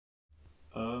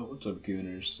What's up,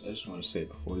 Gooners? I just want to say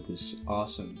before this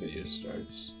awesome video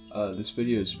starts, this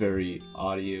video is very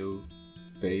audio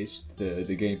based. The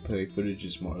gameplay footage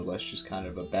is more or less just kind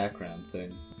of a background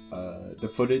thing. The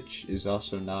footage is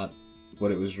also not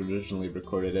what it was originally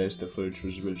recorded as. The footage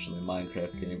was originally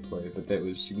Minecraft gameplay, but that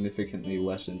was significantly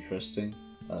less interesting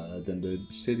than the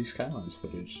City Skylines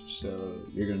footage, so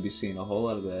you're going to be seeing a whole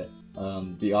lot of that.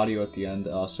 The audio at the end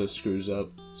also screws up,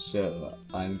 so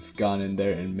I've gone in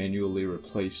there and manually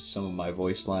replaced some of my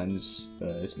voice lines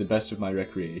to the best of my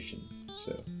recreation,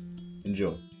 so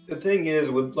enjoy. The thing is,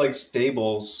 with like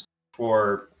stables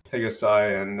for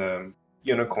Pegasi and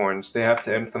unicorns, they have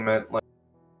to implement like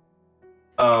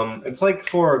it's like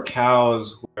for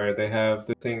cows where they have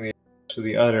the thing they attach to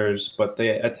the udders, but they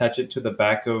attach it to the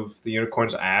back of the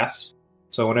unicorn's ass.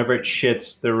 So whenever it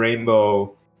shits, the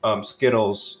rainbow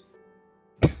skittles.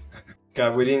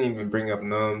 God, we didn't even bring up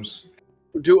gnomes.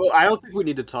 I don't think we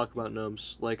need to talk about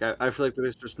gnomes. Like, I feel like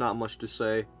there's just not much to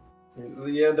say.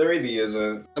 Yeah, there really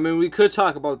isn't. I mean, we could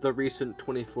talk about the recent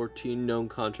 2014 gnome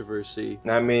controversy.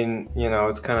 I mean, you know,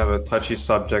 it's kind of a touchy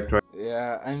subject, right?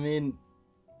 Yeah, I mean,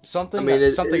 something it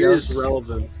else is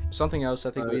relevant. Something else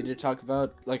I think we need to talk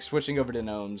about, like switching over to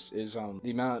gnomes, is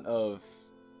the amount of,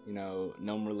 you know,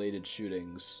 gnome-related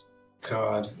shootings.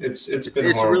 God, it's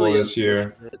been horrible really this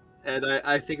year. And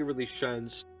I think it really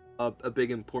shines a big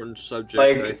important subject.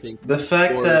 Like, I think the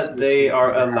fact that they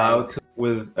are allowed to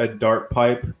with a dart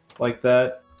pipe like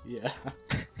that. Yeah.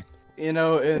 You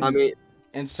know,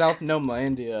 in South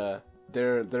Gnomelandia,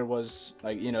 there was,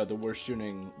 like, you know, the worst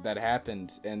shooting that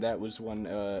happened, and that was when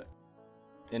an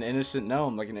innocent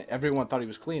gnome, like, everyone thought he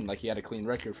was clean, like he had a clean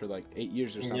record for like 8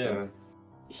 years or something. Yeah.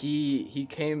 He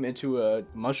came into a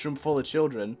mushroom full of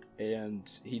children, and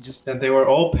he just... And they were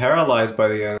all paralyzed by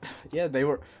the end. Yeah, they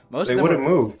were... They wouldn't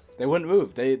move. They wouldn't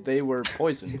move. They were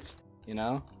poisoned, you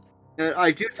know?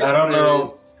 I don't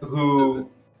know who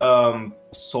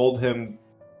sold him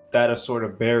that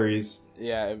assorted of berries.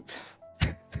 Yeah.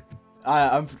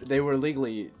 They were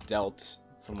legally dealt,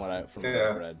 from what I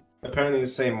read. Apparently the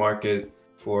same market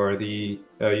for the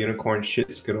unicorn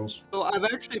shit skittles. So I've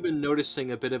actually been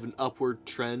noticing a bit of an upward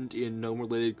trend in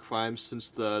gnome-related crimes since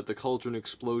the cauldron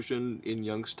explosion in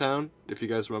Youngstown, if you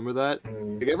guys remember that.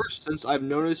 Like, ever since, I've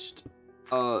noticed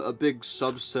a big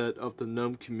subset of the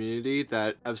gnome community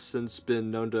that have since been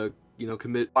known to, you know,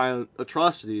 commit violent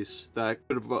atrocities that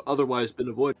could have otherwise been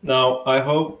avoided. Now, I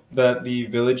hope that the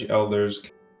village elders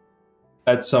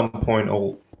at some point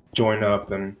will join up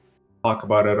and talk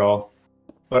about it all.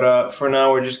 But for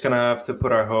now, we're just gonna have to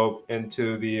put our hope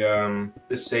into the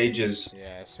sages.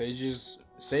 Yeah, sages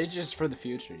for the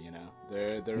future. You know,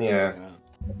 they're yeah.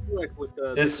 Like with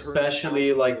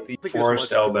especially like the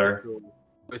forest elder.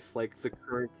 With like the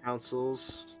current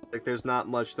councils, like there's not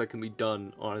much that can be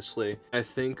done. Honestly, I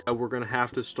think we're gonna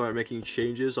have to start making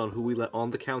changes on who we let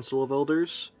on the council of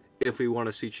elders if we want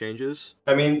to see changes.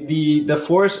 I mean, the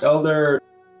forest elder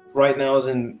right now is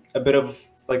in a bit of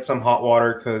like some hot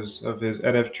water because of his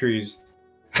NFTrees.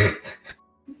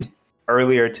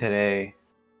 Earlier today,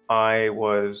 I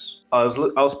was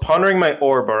pondering my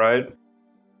orb, alright?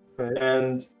 Okay.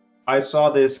 And I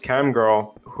saw this cam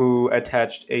girl who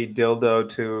attached a dildo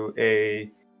to a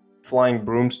flying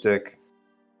broomstick,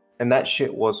 and that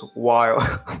shit was wild.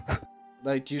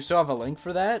 Like, do you still have a link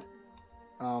for that?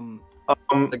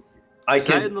 I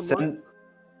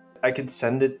could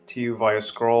send it to you via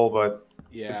scroll, but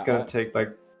yeah, it's gonna take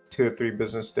like 2 or 3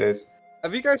 business days.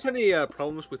 Have you guys had any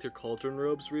problems with your cauldron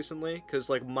robes recently? Because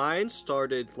like mine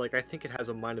started, like, I think it has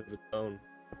a mind of its own,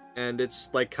 and it's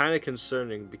like kind of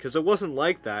concerning because it wasn't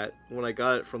like that when I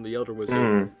got it from the Elder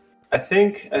Wizard. I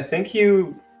think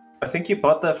you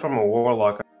bought that from a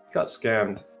warlock. I got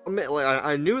scammed. I mean, like,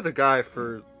 I knew the guy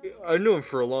I knew him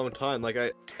for a long time. Like,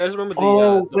 I guys remember the.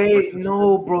 Oh wait,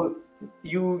 no, bro.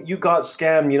 You got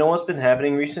scammed. You know what's been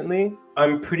happening recently?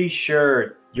 I'm pretty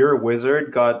sure your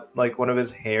wizard got like one of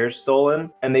his hairs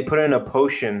stolen, and they put in a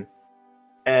potion,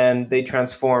 and they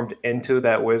transformed into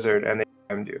that wizard, and they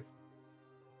scammed you.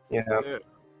 You know? Yeah.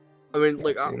 I mean,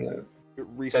 like,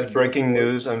 that's breaking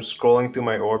news. I'm scrolling through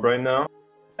my orb right now,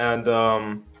 and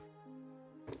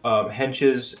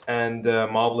Henches and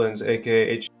Moblins, aka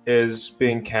H, is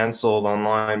being cancelled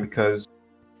online because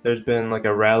there's been like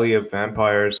a rally of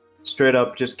vampires. Straight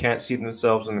up just can't see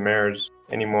themselves in the mirrors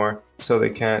anymore, so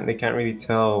they can't really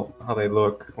tell how they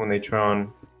look when they try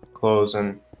on clothes.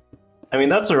 And I mean,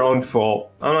 that's their own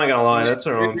fault. I'm not gonna lie, that's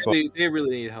their own fault. They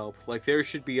really need help. Like, there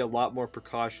should be a lot more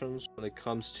precautions when it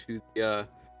comes to the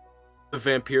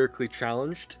vampirically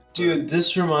challenged. Dude,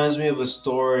 this reminds me of a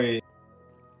story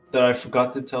that I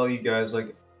forgot to tell you guys.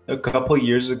 Like, a couple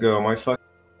years ago, my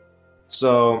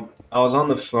So I was on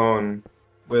the phone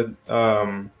with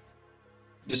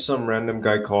just some random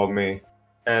guy called me,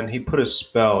 and he put a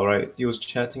spell, right? He was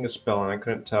chanting a spell, and I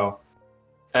couldn't tell.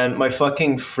 And my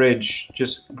fucking fridge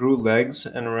just grew legs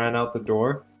and ran out the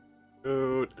door.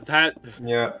 Dude, that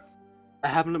Yeah.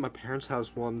 happened at my parents'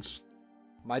 house once.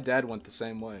 My dad went the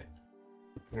same way.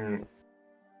 Mm.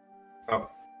 Oh.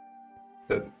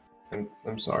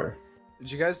 I'm sorry.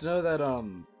 Did you guys know that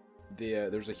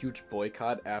there's a huge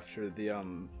boycott after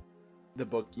the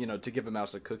book, you know, To Give a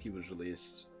Mouse a Cookie was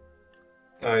released?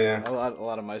 Oh yeah. A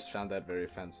lot of mice found that very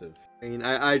offensive. I mean,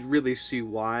 I really see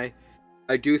why.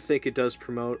 I do think it does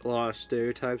promote a lot of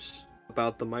stereotypes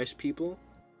about the mice people.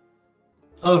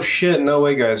 Oh shit! No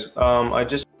way, guys. I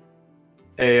just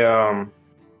a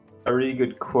really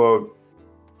good quote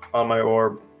on my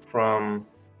orb from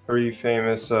a really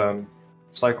famous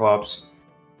cyclops.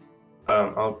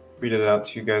 I'll read it out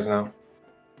to you guys now.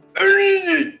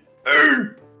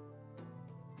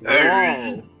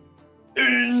 Whoa.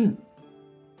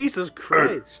 Jesus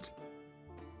Christ.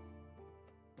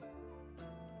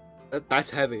 That's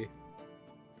heavy.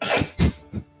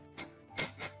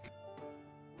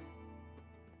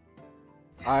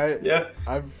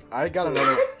 I got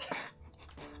another.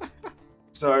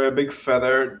 Sorry, a big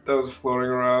feather that was floating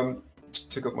around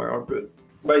just took up my armpit.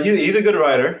 But he's a good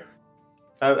writer.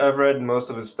 I've read most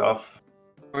of his stuff.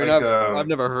 I mean, Like, I've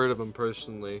never heard of him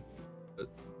personally. But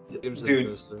it seems dude,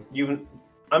 interesting.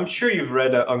 I'm sure you've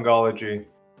read Ungology.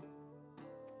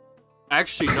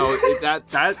 Actually, no.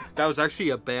 That was actually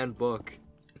a banned book.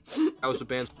 That was a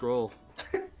banned scroll.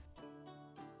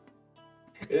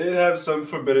 It did have some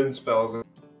forbidden spells.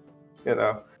 You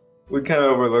know, we kind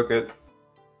of overlook it.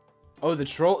 Oh, the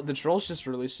trolls just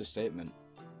released a statement.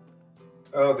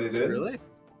 Oh, they did? Really?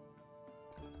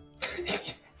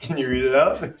 Can you read it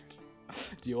out?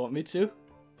 Do you want me to?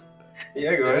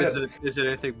 Yeah, go ahead. Is it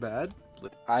anything bad?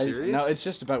 Serious? No, it's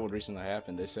just about what recently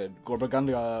happened. They said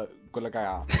Gorbaganda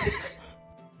Golagaya.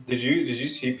 Did you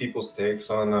see people's takes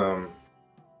on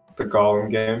the Gollum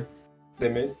game they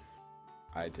made?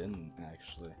 I didn't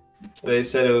actually. They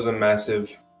said it was a massive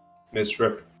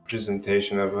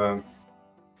misrepresentation of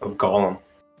Gollum.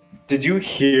 Did you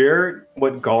hear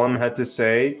what Gollum had to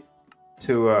say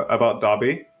to about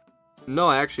Dobby? No,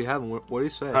 I actually haven't. What do you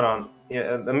say? Hold on.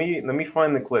 Yeah, let me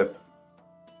find the clip.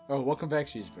 Oh, welcome back,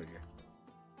 Cheeseburger.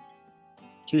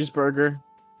 Cheeseburger.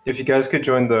 If you guys could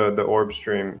join the orb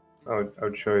stream, I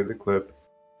would show you the clip.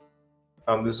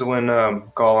 This is when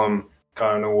Gollum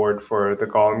got an award for the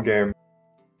Gollum game,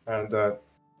 and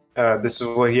this is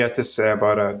what he had to say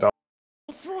about Dobby.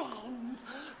 Friends,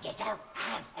 you don't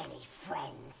have any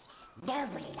friends.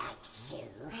 Nobody likes you.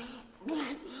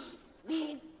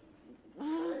 Dobby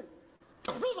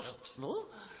likes me.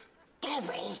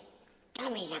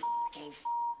 Dobby's a fucking.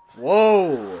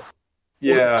 Whoa.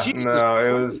 Yeah, Jesus no, it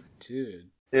Christ. was. Dude.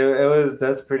 It was.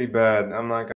 That's pretty bad. I'm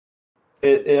not gonna.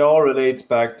 It all relates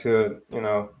back to, you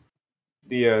know,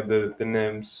 the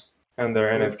nymphs and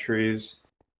their NFTrees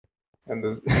and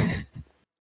those. I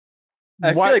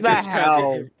feel What like the this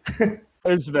hell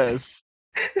is this?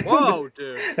 Whoa,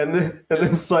 dude. and the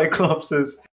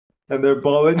cyclopses and their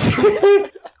ballets.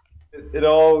 It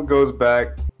all goes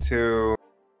back to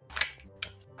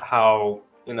how,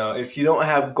 you know, if you don't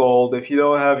have gold, if you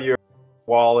don't have your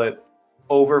wallet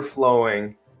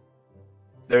overflowing,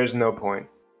 there's no point.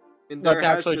 And That's there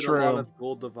has actually been true. a lot of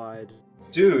gold divide.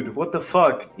 Dude, what the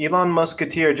fuck? Elon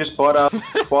Musketeer just bought out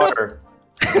water.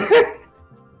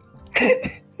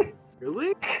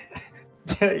 Really?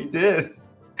 Yeah, he did.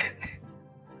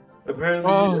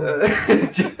 Apparently,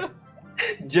 Oh.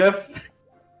 Jeff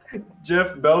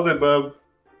Beelzebub.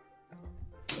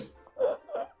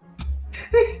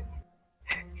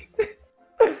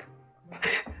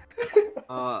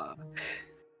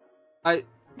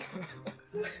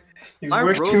 He's My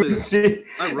working robe with is- the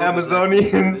my robe is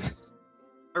Amazonians.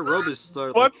 My robe is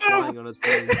started What like, the- flying on its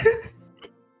own.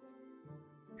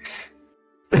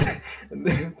 And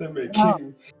they're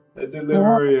making a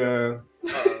delivery.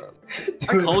 My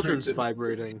cauldron's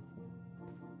vibrating.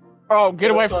 Oh,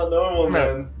 get away That's from not normal,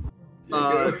 man.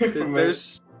 Yeah, get away from it.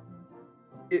 There's.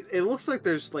 It looks like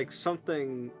there's like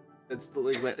something that's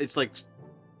like it's like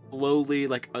slowly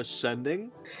like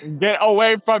ascending. Get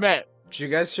away from it! Did you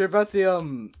guys hear about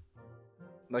the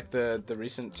like the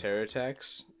recent terror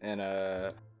attacks and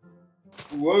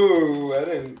Whoa, I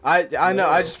didn't. I know,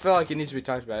 I No. just feel like it needs to be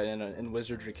talked about in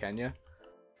Wizardry Kenya.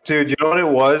 Dude, you know what it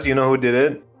was? You know who did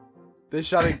it? They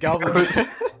shot a goblin.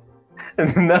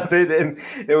 No, they didn't.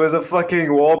 It was a fucking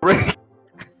Wallbreaker.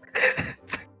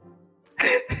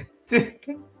 Dude,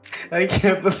 I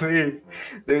can't believe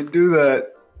they do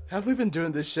that. Have we been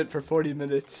doing this shit for 40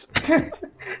 minutes?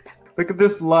 Look at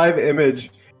this live image.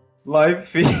 Live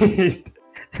feed.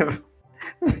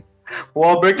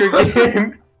 Wallbreaker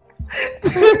game.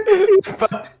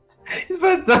 He's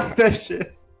about to dunk that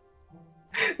shit.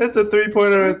 That's a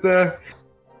 3-pointer right there.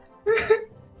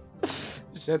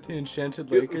 Is that the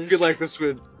Enchanted I Lakers? feel like this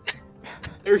would.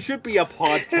 There should be a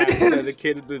podcast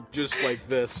dedicated to just like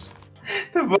this.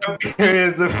 The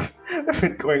barbarians have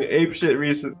been going apeshit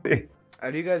recently. How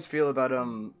do you guys feel about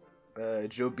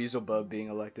Joe Beelzebub being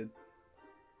elected?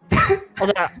 Okay,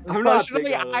 I'm not personally,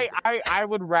 big on it. I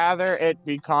would rather it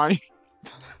be Kanye.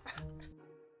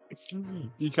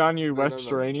 Be Kanye no.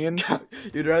 Westranian.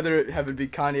 You'd rather have it be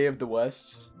Kanye of the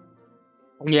West?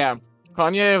 Yeah,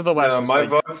 Kanye of the West. Yeah, is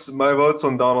like- my vote's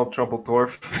on Donald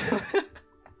Trumpledorf.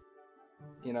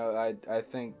 You know, I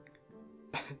think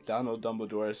Donald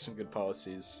Dumbledore has some good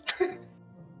policies.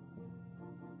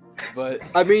 But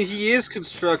I mean, he is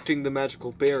constructing the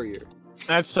magical barrier.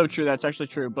 That's so true. That's actually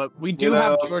true. But we do You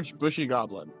have know- George Bushy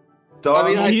Goblin.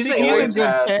 Donald, I He's a think good always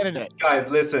candidate. Guys,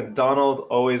 listen. Donald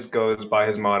always goes by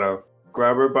his motto: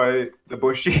 "Grab her by the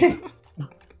bushy."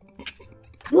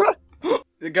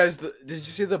 guys, did you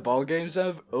see the ball games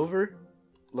over?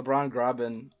 LeBron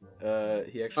Grobin,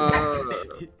 he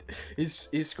actually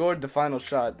he scored the final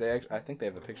shot. I think they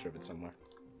have a picture of it somewhere.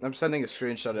 I'm sending a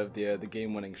screenshot of the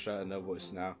game-winning shot in no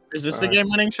voice now. Is this the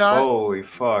game-winning shot? Holy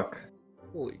fuck!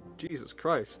 Holy Jesus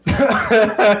Christ!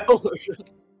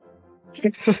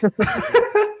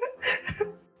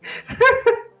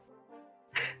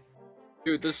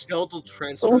 Dude, the skeletal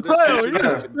transfer. This Whoa, shit he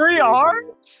is has 3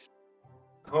 arms?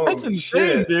 Holy That's insane,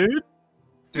 shit. dude.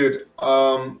 Dude,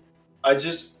 okay,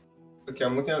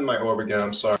 I'm looking at my orb again.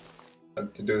 I'm sorry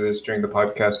to do this during the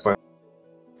podcast, but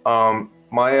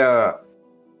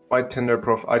my Tinder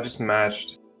profile, I just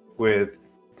matched with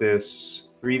this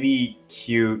really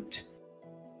cute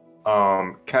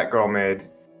cat girl maid.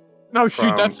 No, shoot,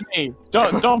 From- that's me.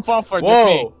 Don't fall for it.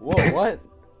 That's me. Whoa, what?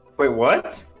 Wait,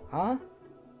 what? Huh?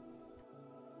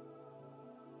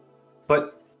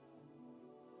 But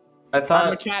I I'm a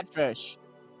thought. catfish.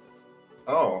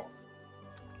 Oh,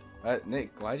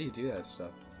 Nick, why do you do that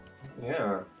stuff?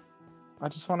 yeah. I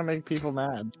just want to make people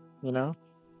mad, you know?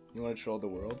 You want to troll the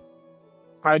world?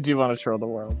 I do want to troll the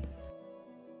world.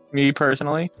 Me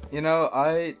personally? You know,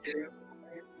 I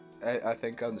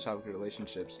think on the topic of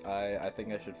relationships, I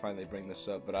think I should finally bring this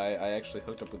up, but I actually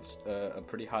hooked up with a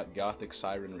pretty hot gothic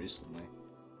siren recently.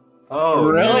 Oh,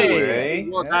 Really? No way.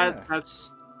 Well, Yeah.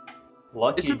 that's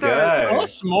Lucky Isn't guy. that- Tell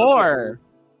us more.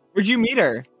 Where'd you meet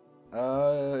her?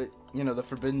 You know, the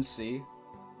Forbidden Sea.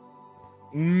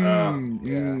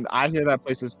 yeah. I hear that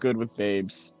place is good with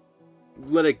babes.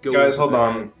 let it go. Guys, over hold there.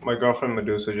 on. My girlfriend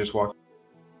Medusa just walked.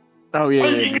 Oh, yeah.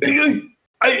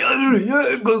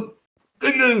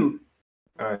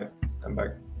 Alright, I'm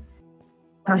back.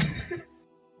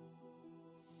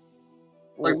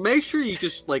 Like, make sure you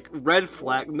just like red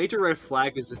flag. Major red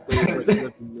flag is if they like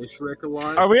live in Mishrak a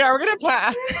lot. Are we gonna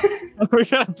pass? Are we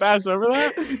gonna pass over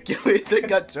that? Can we either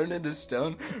got turned into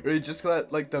stone, or he just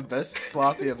got like the best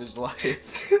sloppy of his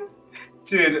life?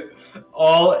 Dude,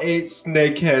 all 8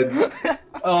 snakeheads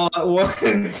all at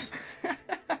once.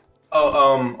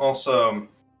 Oh, also,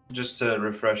 just to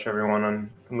refresh everyone on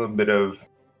a little bit of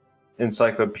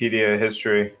encyclopedia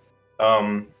history.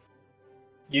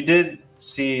 You did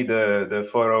see the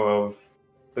photo of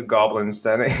the Goblin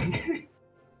standing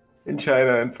in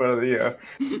China in front of the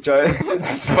giant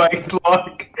spiked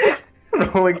log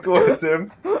rolling towards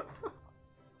him.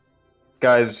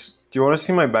 Guys, do you want to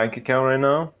see my bank account right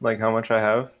now? Like how much I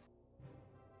have?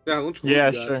 Yeah, let's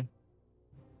Yeah, do that. sure.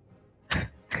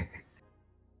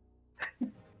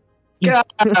 God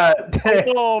damn.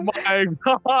 Oh my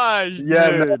gosh, Yeah,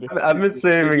 dude. man, I've been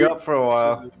saving up for a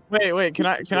while. Wait, can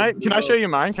I show you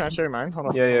mine? Can I show you mine? Hold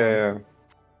on. Yeah.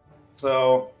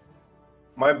 So,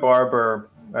 my barber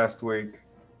last week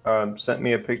sent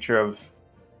me a picture of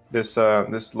this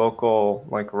this local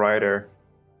like writer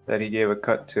that he gave a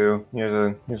cut to.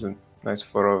 Here's a nice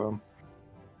photo of him.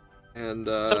 And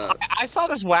So I saw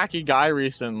this wacky guy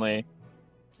recently.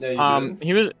 Yeah,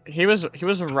 He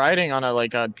was writing on a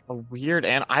weird,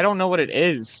 and I don't know what it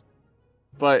is,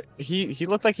 but he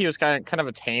looked like he was kind of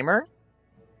a tamer.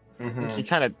 He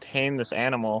kind of tamed this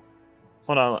animal.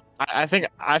 Hold on, I think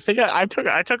I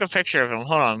took a picture of him.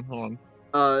 Hold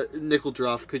on. Nickel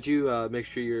Droff, could you make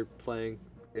sure you're playing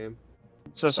the game?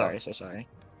 So sorry.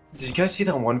 Did you guys see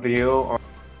that one video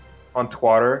on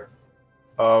Twötter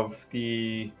of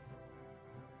the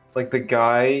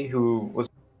guy who was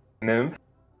a nymph?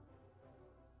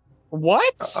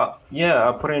 What? Yeah,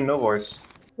 I'll put it in no voice.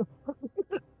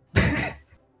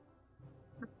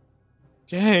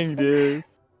 Dang, dude.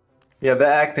 Yeah, the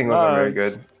acting wasn't very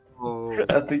Nice. good. Oh.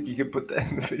 I think you could put that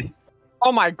in the video.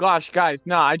 Oh my gosh, guys!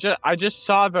 No, I just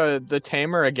saw the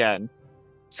tamer again.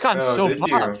 It's gotten Oh, so did you?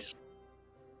 buff.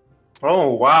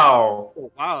 Oh wow.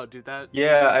 Oh, wow, dude, that.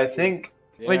 Yeah, I think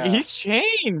Like he's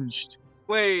changed.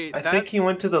 Wait, I think he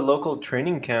went to the local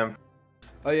training camp.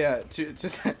 Oh yeah, to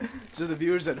the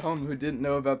viewers at home who didn't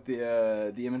know about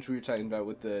the image we were talking about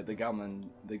with the goblin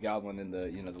in the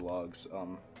the logs.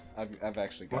 I've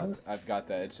actually got What? I've got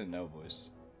that. It's in no voice.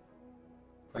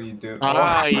 What do you do?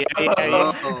 Ah, yeah.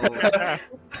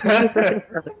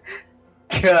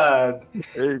 God.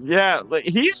 Yeah, like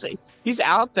he's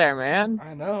out there, man.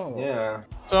 I know. Yeah.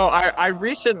 So I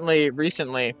recently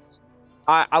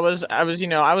I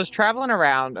was traveling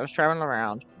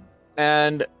around.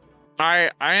 And I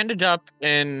ended up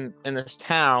in this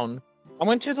town. I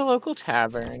went to the local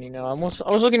tavern, I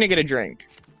was looking to get a drink,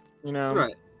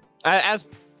 Right. as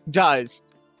does.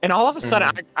 And all of a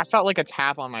sudden I felt like a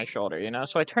tap on my shoulder,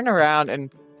 so I turned around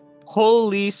and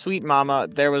holy sweet mama,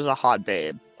 there was a hot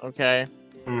babe, okay?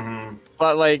 Mm-hmm.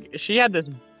 But like she had this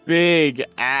big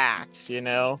axe,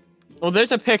 Well,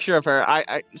 there's a picture of her.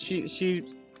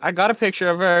 I got a picture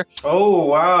of her. Oh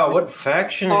wow, what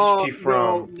faction is she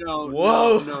from? No,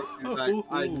 Whoa. no, dude,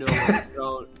 I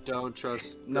know. Don't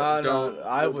trust. No,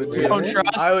 I would do. Don't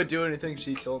trust? I would do anything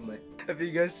she told me. Have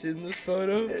you guys seen this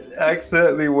photo? It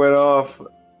accidentally went off.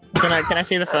 Can I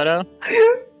see the photo?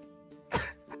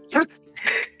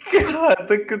 God,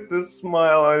 look at the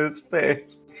smile on his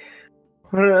face.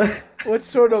 What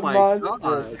sort of My monster?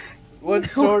 God. What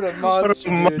sort of What a monster?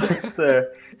 Dude?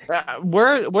 monster.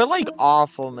 We're like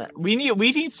awful, man. We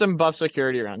need some buff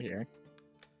security around here.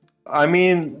 I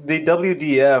mean, the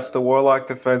WDF, the Warlock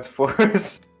Defense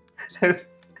Force, has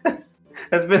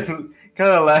been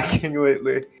kind of lacking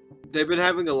lately. They've been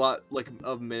having a lot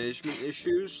of management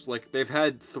issues. Like they've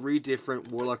had 3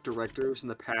 different warlock directors in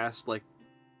the past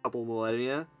couple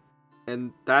millennia,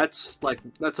 and that's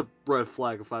a red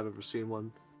flag if I've ever seen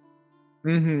one.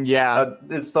 Yeah.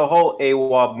 It's the whole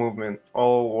AWAB movement.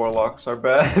 All warlocks are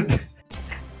bad.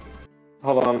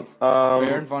 Hold on.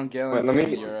 Baron von Gael, wait, let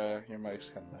me- your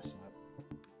mic's kind of messing up.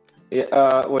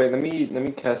 Yeah. Wait. Let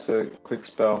me cast a quick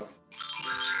spell.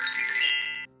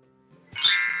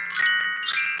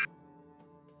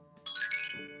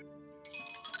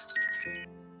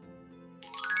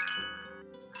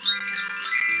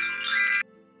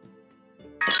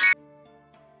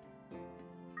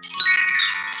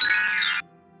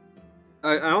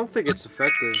 I don't think it's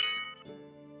effective.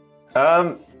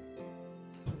 I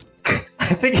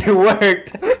think it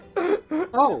worked.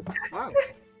 Oh, wow.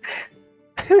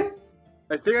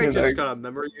 I think I just got a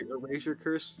memory erasure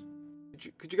curse.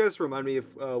 Could you guys remind me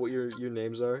of what your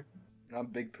names are? I'm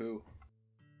Big Pooh.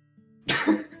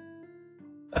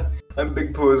 I'm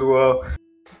Big Pooh as well.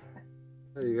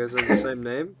 Oh, you guys have the same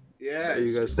name? Yeah,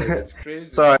 You guys think it's crazy.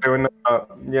 Sorry,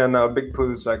 no, Big Pooh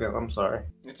the second. I'm sorry.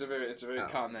 It's a very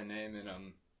common name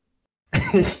in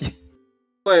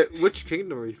Wait, which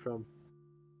kingdom are you from?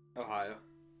 Ohio.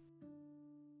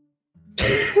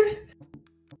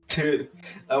 Dude,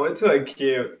 I went to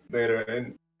IKEA later,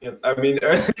 and I mean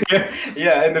earlier,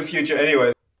 yeah, in the future.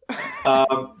 Anyway,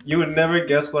 you would never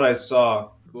guess what I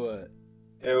saw. What?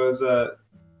 It was the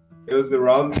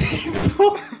round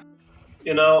table.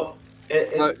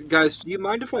 Guys, do you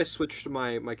mind if I switch to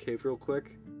my cave real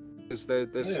quick? Is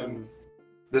there's some...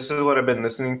 This is what I've been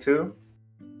listening to.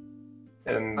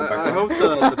 And I hope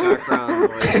the background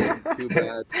noise isn't too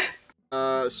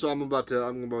bad. So I'm about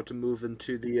to move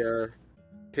into the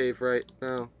cave right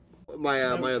now. My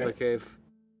other cave.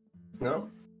 No.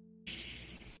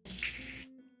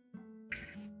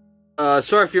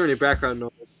 Sorry if you hear any background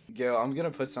noise. Gael, I'm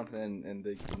gonna put something in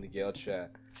the Gael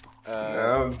chat.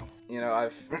 No. I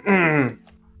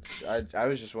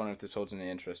was just wondering if this holds any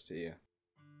interest to you,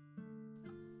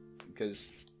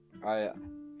 because I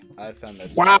found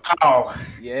that. Wow.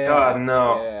 Yeah. God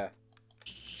no. Yeah.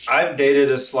 I've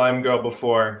dated a slime girl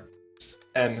before,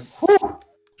 and whew,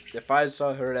 If I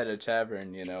saw her at a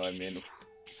tavern, I mean.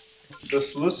 the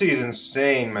Slussy is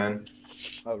insane, man.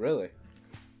 Oh really?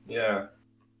 Yeah.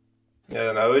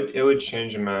 Yeah, no, it would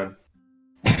change a man.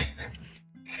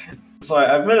 So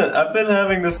I've been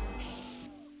having this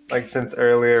since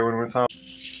earlier when we were talking.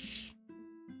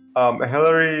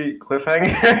 Hillary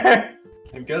cliffhanger. Have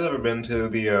you guys ever been to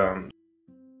the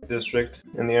district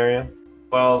in the area?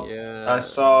 Well, Yeah. I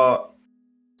saw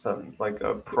some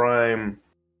a prime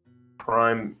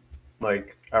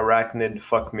arachnid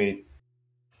fuck meat,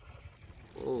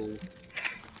 Oh.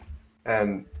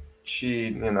 and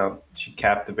she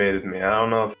captivated me. I don't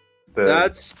know if the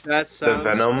that sounds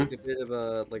venom like a bit of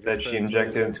a that she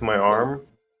injected into my arm.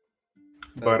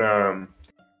 But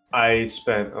I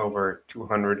spent over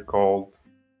 200 gold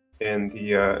in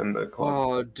the club.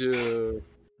 Oh, dude.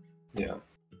 Yeah.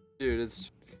 Dude,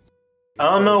 it's. I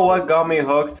don't know what got me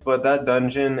hooked, but that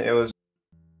dungeon, it was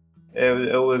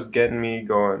getting me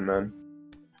going, man.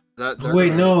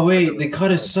 Wait, they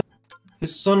caught his son.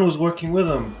 His son was working with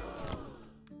him.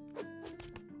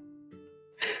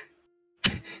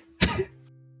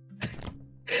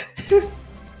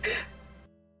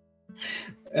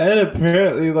 And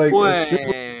apparently, like,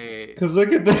 because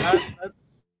look at this.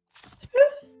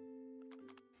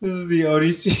 This is the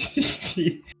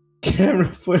ODCCT camera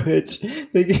footage.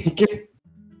 They can get.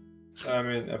 I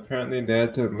mean, apparently they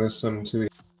had to listen to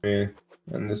me,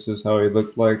 and this is how he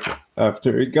looked like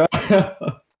after he got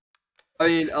out. I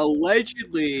mean,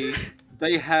 allegedly,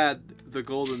 they had the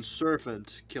Golden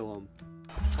Serpent kill him.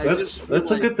 Let's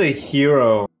look at the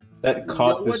hero that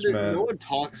caught this man. No one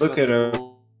talks Look about at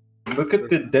him. Look at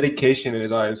the dedication in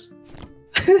his eyes.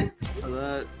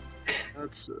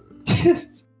 That's.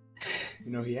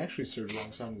 You know, he actually served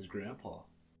alongside his grandpa.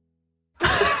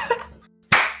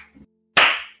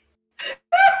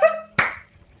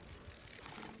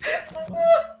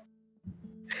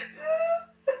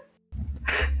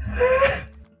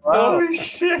 Holy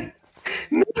shit!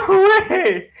 No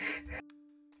way!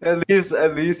 At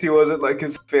least he wasn't like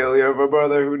his failure of a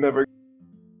brother who never.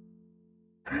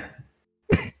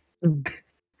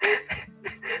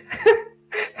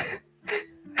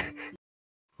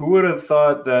 Who would have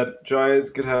thought that giants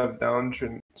could have Down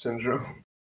syndrome?